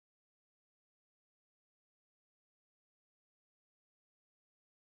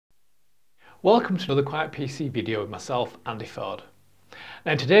Welcome to another Quiet PC video with myself, Andy Ford.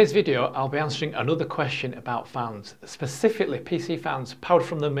 Now in today's video I'll be answering another question about fans, specifically PC fans powered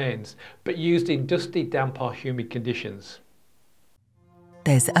from the mains but used in dusty, damp or humid conditions.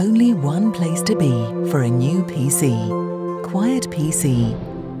 There's only one place to be for a new PC. quietpc.com.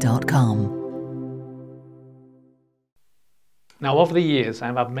 Now over the years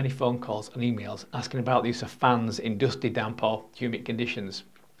I've had many phone calls and emails asking about the use of fans in dusty, damp or humid conditions.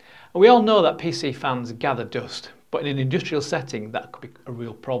 And we all know that PC fans gather dust, but in an industrial setting that could be a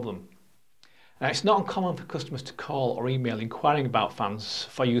real problem. Now it's not uncommon for customers to call or email inquiring about fans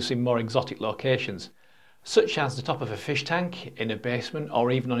for use in more exotic locations, such as the top of a fish tank, in a basement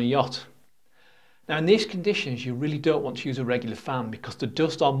or even on a yacht. Now in these conditions you really don't want to use a regular fan because the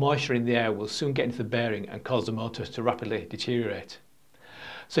dust or moisture in the air will soon get into the bearing and cause the motor to rapidly deteriorate.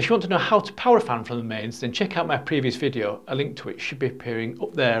 So if you want to know how to power a fan from the mains, then check out my previous video. A link to it should be appearing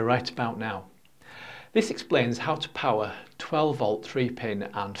up there right about now. This explains how to power 12 volt 3-pin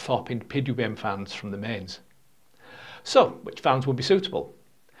and 4-pin PWM fans from the mains. So which fans would be suitable?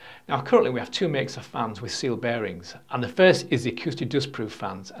 Now currently we have two makes of fans with sealed bearings, and the first is the acoustic dustproof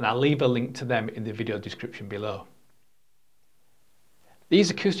fans, and I'll leave a link to them in the video description below. These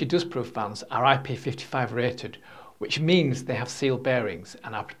acoustic dustproof fans are IP55 rated, which means they have sealed bearings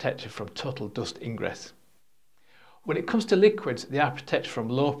and are protected from total dust ingress. When it comes to liquids, they are protected from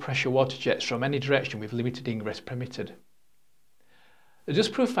low pressure water jets from any direction with limited ingress permitted. The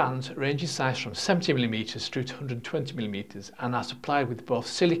dustproof fans range in size from 70mm through to 120mm and are supplied with both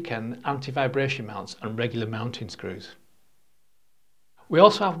silicone anti-vibration mounts and regular mounting screws. We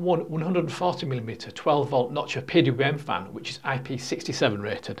also have one 140mm 12 volt Noctua PWM fan which is IP67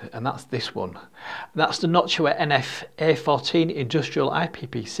 rated, and that's this one. That's the Noctua NF A14 Industrial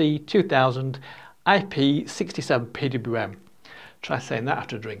IPPC 2000 IP67 PWM. Try saying that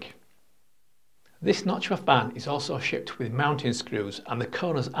after a drink. This Noctua fan is also shipped with mounting screws, and the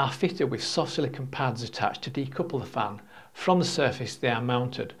corners are fitted with soft silicone pads attached to decouple the fan from the surface they are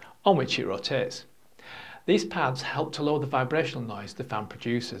mounted, on which it rotates. These pads help to lower the vibrational noise the fan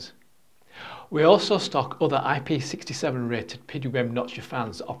produces. We also stock other IP67 rated PWM Noctua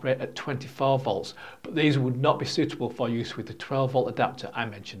fans that operate at 24 volts, but these would not be suitable for use with the 12 volt adapter I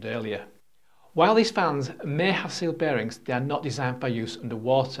mentioned earlier. While these fans may have sealed bearings, they are not designed for use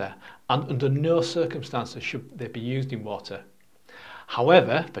underwater, and under no circumstances should they be used in water.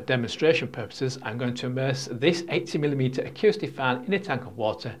 However, for demonstration purposes, I'm going to immerse this 80mm acoustic fan in a tank of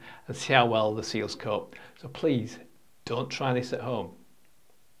water and see how well the seals cope. So please, don't try this at home.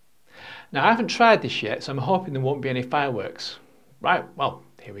 Now I haven't tried this yet, so I'm hoping there won't be any fireworks. Right, well,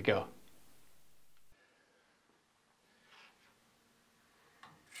 here we go.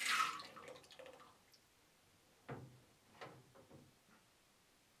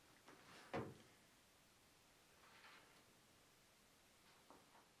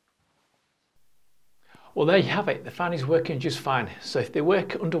 Well, there you have it. The fan is working just fine. So if they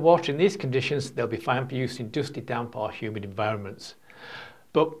work underwater in these conditions, they'll be fine for use in dusty, damp or humid environments.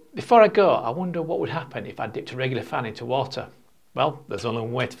 But before I go, I wonder what would happen if I dipped a regular fan into water. Well, there's only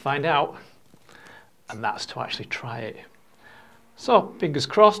one way to find out, and that's to actually try it. So fingers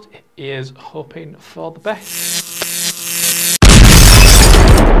crossed, ears hoping for the best.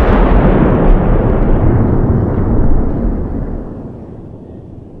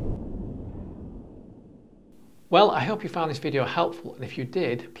 Well, I hope you found this video helpful, and if you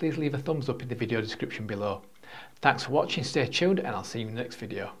did, please leave a thumbs up in the video description below. Thanks for watching, stay tuned, and I'll see you in the next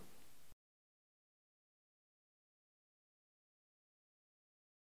video.